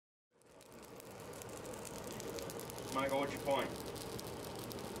Michael, what's your point?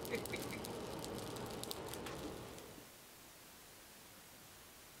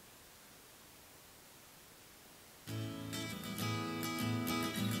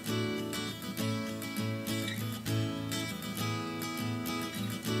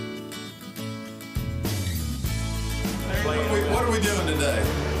 What are we doing today?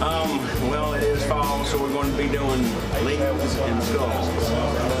 Well, it is fall, so we're going to be doing leaves and skulls.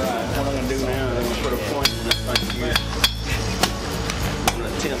 What I'm going to do now is I'm going to put a point in this thing here. I'm going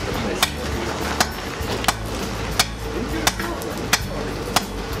to attempt to fish.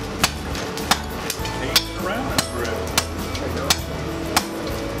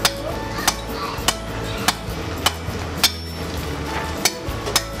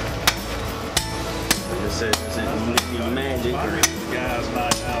 This isn't magic or guys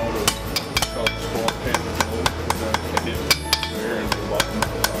night out of squat pen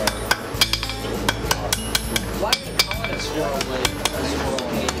Why do you call it a squirrel blade? A squirrel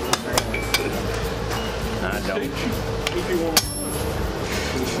blade? I don't. if you want.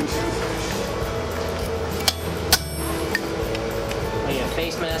 Oh, you have a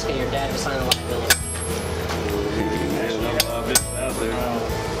face mask and your dad was signing a liability. There's not a lot of this out there.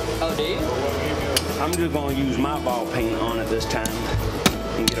 Oh, do you? I'm just going to use my ball paint on it this time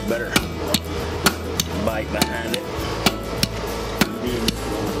and get a better bite behind it.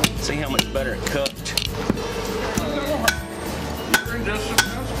 See how much better it cooked. You're just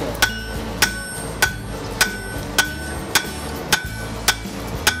successful.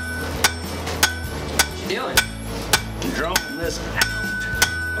 What you doing? I'm drawing this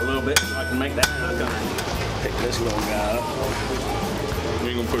out a little bit so I can make that hook on it. Pick this little guy up. You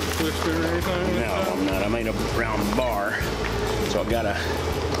ain't gonna put a twist in or anything? No, I'm not. I made a round bar, so I got a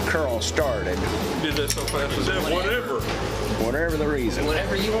curl started. You did that so fast as that. Whatever. Whatever the reason.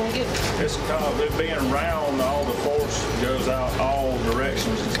 Whatever you want to give it. It's called it being round. All the force goes out all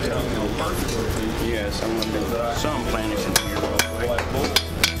directions. It's perfect. Yes, I'm going to do some plantation here real quick.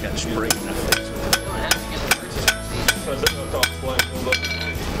 Got sprayed in the face with it. You don't have to get the purchase receipt. I did a top plate.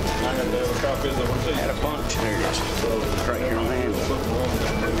 I had to have a copy of the receipt. Had a bunch. There it is. Right here on the handle.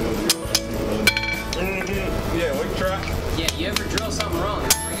 Yeah, we can try. Yeah, you ever drill something wrong,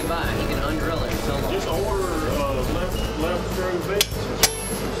 just bring it by. You can undrill it and fill it. Just order left screw bits.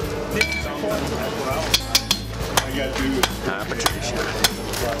 That's what I got you. Hi, Patricia.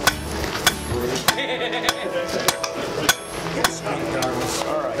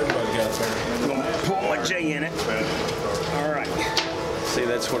 All right. Everybody got there. I'm going to put my J in it. All right. See,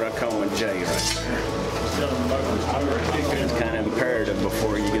 that's what I call my J right there. It's kind of imperative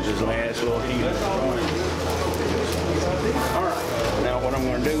before you get this last little heat. All right. Now what I'm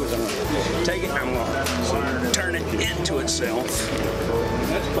going to do is I'm going to take it and I'm going to turn it into itself.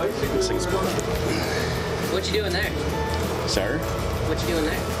 What you doing there? Sir? What you doing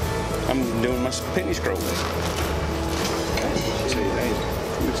there? I'm doing my penny scroll.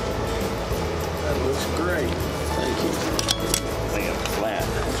 That looks great. Thank you. Lay it flat.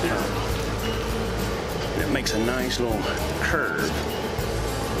 And it makes a nice little curve.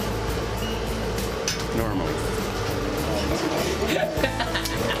 Normally.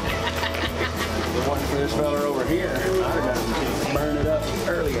 If it wasn't for this fella over here, I'd have burned it up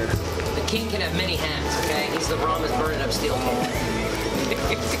earlier. The king can have many hats, okay? He's the Robbins burning up steel king.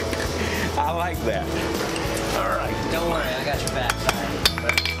 I like that. All right. Don't worry, I got your back.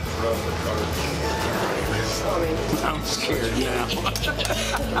 I'm scared now.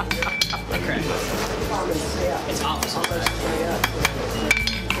 It's awesome.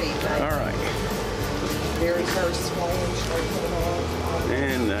 All right. Very first way,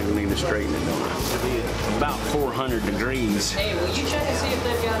 And I need to straighten it on about 400 degrees. Hey, will you check and see if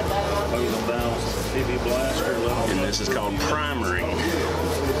they've got it that Those will bounce. PV blaster. And this is called primering. I'm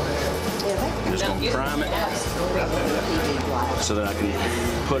just going to prime it so that I can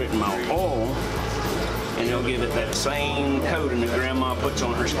put it in my oil, and it'll give it that same coating that Grandma puts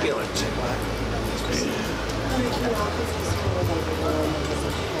on her skillets.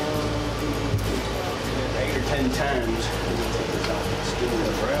 8 or 10 times.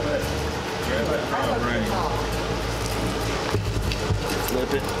 Grab it.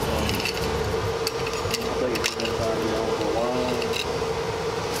 Flip it.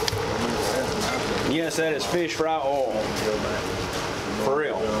 Yes, that is fish fry oil. For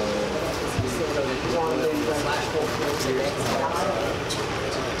real.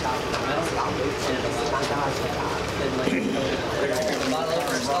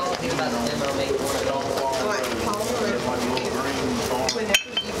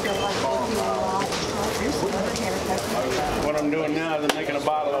 What I'm doing now is I'm making a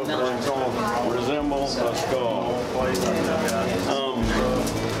bottle opener that's going to resemble a skull.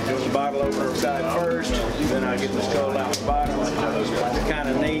 side first, then I get the skull out the bottom. It's kind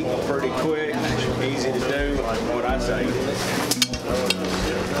of neat, pretty quick, easy to do, what I say.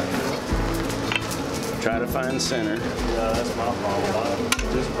 Try to find center. Yeah, that's my problem. I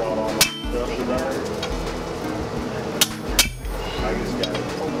just brought all my stuff today. I just got it.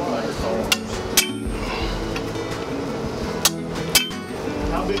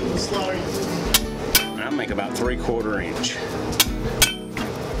 How big of a slot are you? I make about 3/4 inch.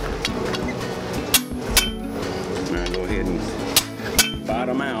 Now go ahead and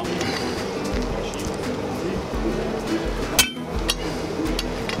bottom out.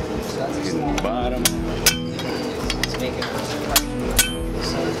 Get in the bottom.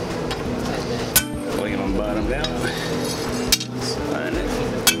 Lay it on the bottom down. Find it.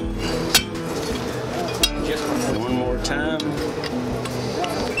 One more time.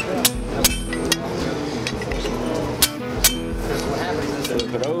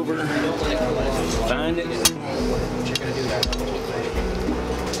 Flip it over. Find it.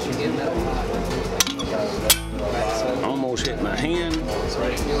 Almost hit my hand.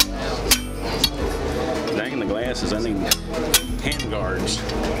 Dang the glasses, I need hand guards.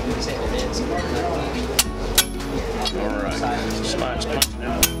 Alright, spot's pumping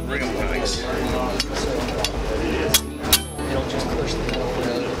out real nice. It'll just push the metal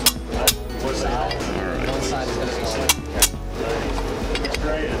through. Alright. One side is going to be slick.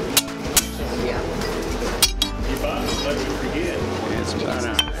 Yeah. It's about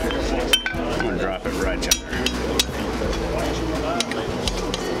out. I'm going to drop it right down there.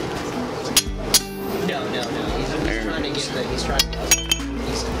 No. He's just trying to get the. He's trying to.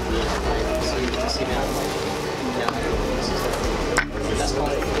 See now. That's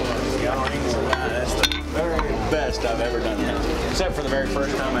called Y'all ain't gonna lie, that's the very best I've ever done that. Except for the very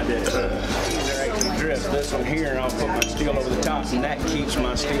first time I did it. Drift this one here, and I'll put my steel over the top, and that keeps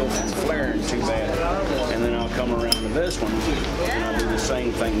my steel from flaring too bad. And then I'll come around to this one, and I'll do the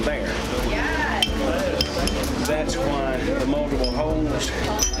same thing there. That's why the multiple holes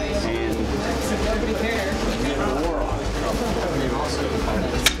and the whirl.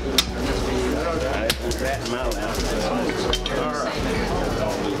 That in my lap. Alright.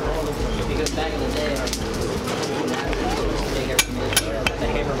 Because back in the day, the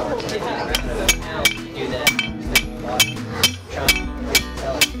hammer marks did that. Now you do that.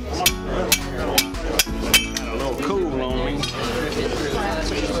 Got a little cool on me. If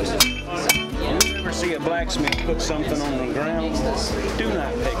you ever see a blacksmith put something on the ground, do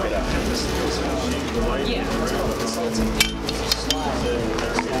not pick it up.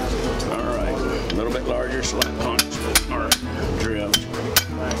 Alright, a little bit larger slap punch or drift.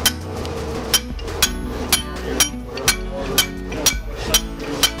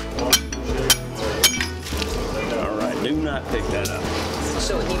 Alright, do not pick that up.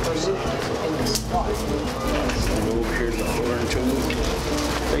 So he was in the spot. Go over here to the flooring tool,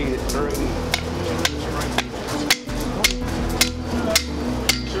 feed it through.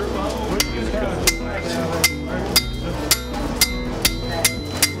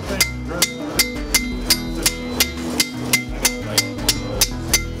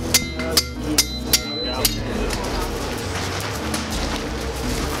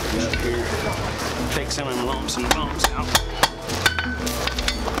 Take some of them lumps and bumps out.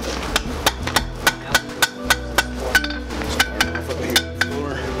 Start off up here on the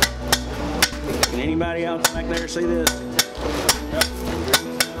floor. Can anybody else back there see this?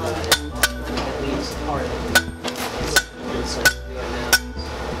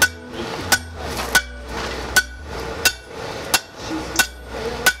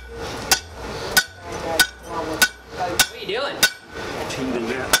 What are you doing? Teething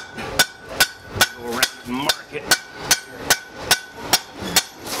that. Go around and mark it.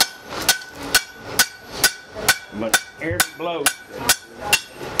 But every blow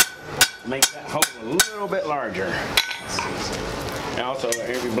makes that hole a little bit larger. Also,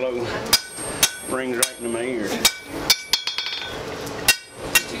 every blow rings right into my ears.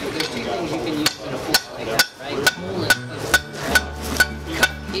 There's two things you can use in a fork like that, right? Pull it,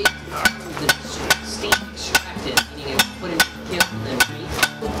 cut it, the steam extracted, meaning it's put in the kiln and it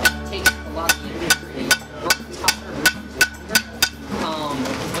takes a lot of the energy and works hotter,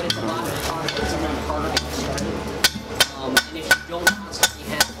 but it's a lot harder, it's a lot harder to get started. And if you don't constantly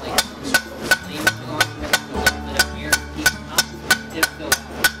have like some sort of flame going on, you have a little bit of air to keep it up, it'll go out.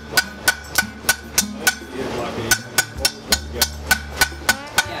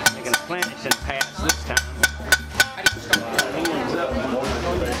 I can planish and pass this time. Hands up.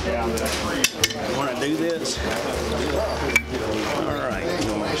 Want to do this? All right.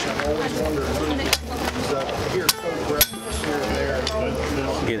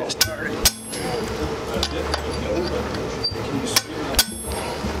 Get it started.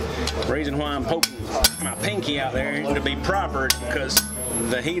 pinky out there to be proper because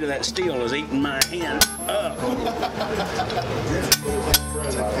the heat of that steel is eating my hand up.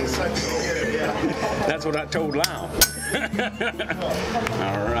 That's what I told Lyle.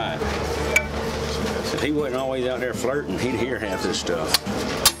 All right. If he wasn't always out there flirting, he'd hear half this stuff.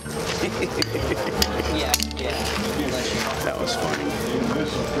 Yeah. That was funny.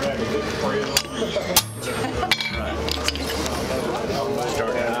 Right.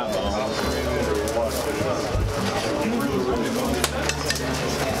 Start that eyeball.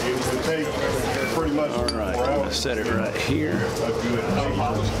 All right, I'm gonna set it right here.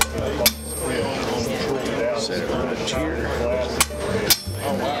 Set it right here.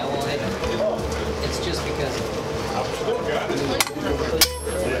 Yeah, well, it's just because the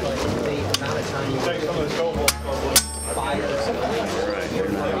amount of time you fire.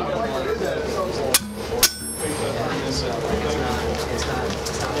 It's not.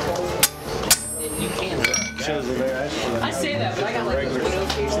 You can. I say that, but I got like those widow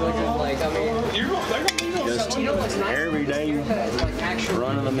cases looking like, I mean, Just you know what's nice? everyday Like actually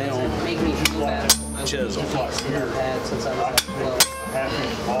run of the mill make me feel bad. chisel. I've had since I was like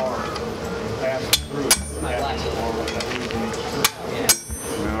 12. My glasses.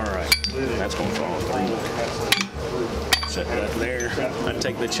 Yeah. All right, that's gonna fall through. Set that there. I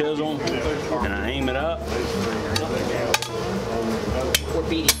take the chisel and I aim it up. Or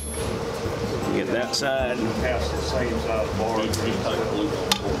beating. Get that side.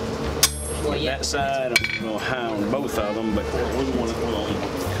 Well, yeah. That side, I'm a little high on both of them, but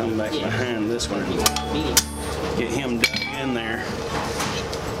come back behind this one. Beating. Get him dug in there.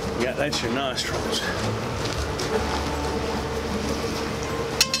 Yeah, that's your nostrils.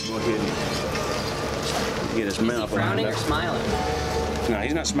 Go ahead and get his Is he mouth lined frowning or up. smiling? No,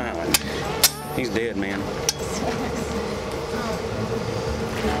 he's not smiling. He's dead, man.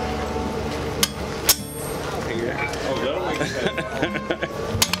 Here.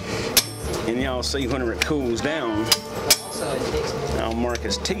 And y'all see whenever it cools down, Also, it takes more. I'll mark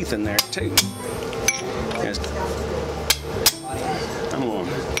his teeth in there too. I'm going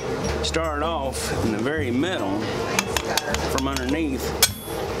to start off in the very middle from underneath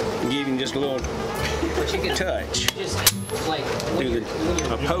and give him just a little But you can touch. just like when Do you're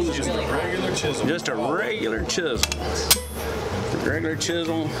the opposing. really high. Just a regular chisel. Regular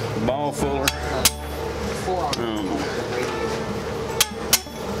chisel, ball fuller. Forearm.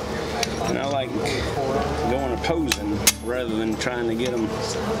 And I like going opposing rather than trying to get them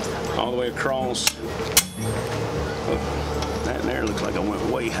all the way across. Oh, that there looks like I went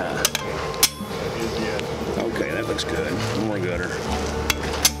way high. Okay, that looks good. More gutter.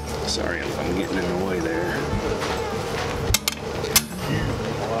 Sorry if I'm getting in the way there.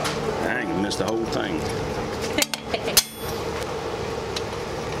 I ain't gonna miss the whole thing.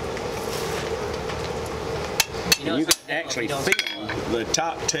 You can actually feel the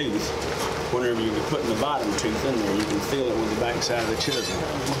top tooth whenever you're putting the bottom tooth in there. You can feel it with the back side of the chisel.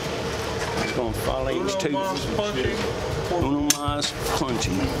 It's going to follow each tooth. Uno mas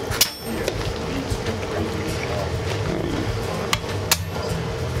punching.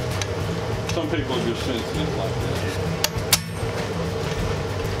 Some people are just sensitive like that.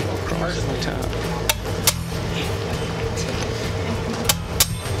 Across the top.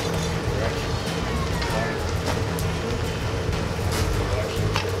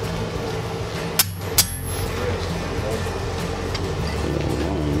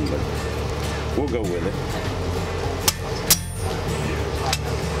 We'll go with it.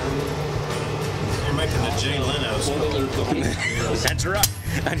 You're making the Jay Leno's. That's right.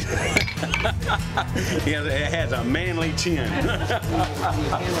 Yeah, it has a manly chin.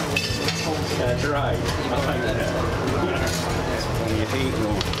 That's right. I like that. Plenty of heat.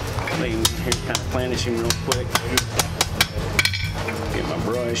 We'll leave him here, kind of planish him real quick. Get my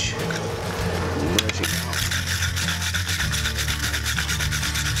brush. And brush him out.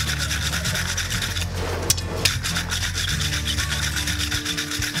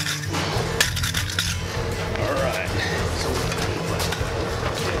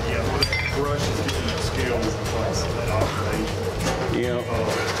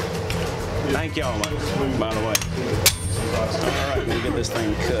 Thank y'all, by the way. All right, we'll get this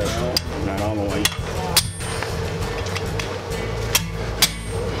thing cut out. Not all the way.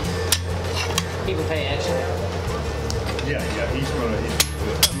 People pay extra. Yeah, he's gonna.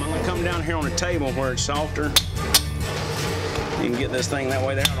 I'm gonna come down here on the table where it's softer. You can get this thing that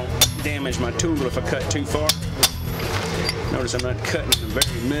way there. I don't damage my tool if I cut too far. Notice I'm not cutting in the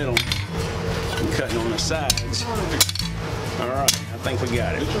very middle. I'm cutting on the sides. All right, I think we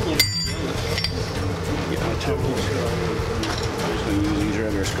got it. Get my tools. We use these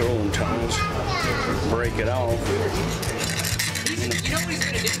regular scrolling tongs, break it off. You know what he's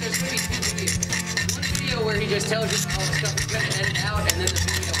gonna do? There's gonna be two videos. One video where he just tells you all the stuff he's gonna edit out, and then the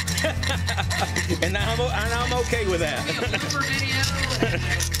video. And I'm okay with that. A blooper video, and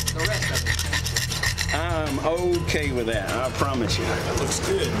the rest of it. I'm okay with that, I promise you. That looks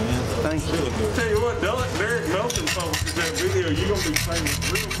good, man. Thank you. Really good. Tell you what, Derek Melton publishes that video. You're gonna be famous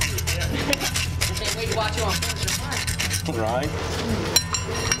real quick. Can't wait to watch you on Thursday night. Right?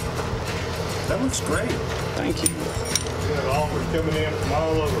 That looks great. Thank you. We have offers coming in from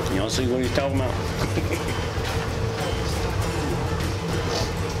all over. Y'all see what he's talking about?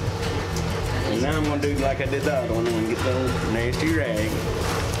 And now I'm gonna do like I did the other one. I'm gonna get the old nasty rag,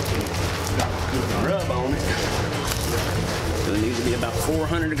 rub on it. So it needs to be about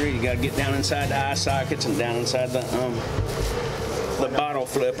 400 degrees. You gotta get down inside the eye sockets and down inside the bottle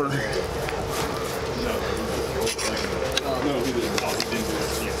flipper.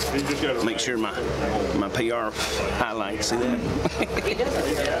 Make sure my PR highlights, see that?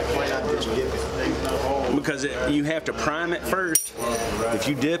 Because you have to prime it first. If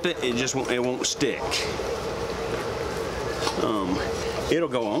you dip it, it won't stick. It'll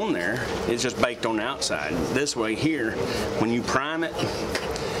go on there. It's just baked on the outside. This way here, when you prime it,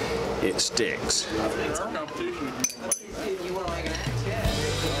 it sticks. You want to make an act? Yeah.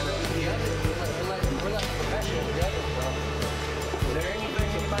 We're like professional judges, bro. Is there anything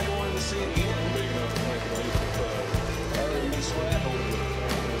anybody wanted to see again? Other than me sweat over it.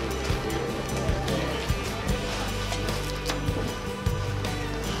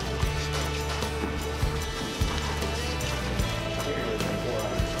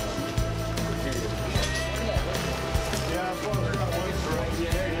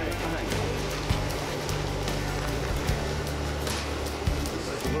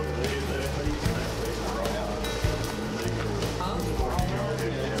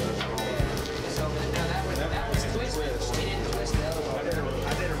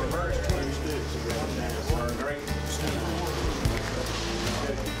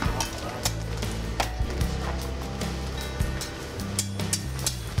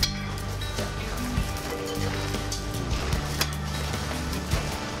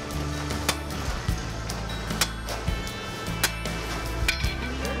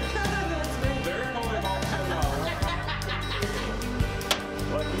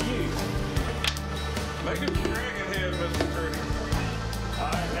 Make it dragon head, Mr. Curtis. All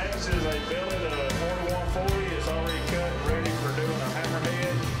right, next is a billet of 4140. It's already cut,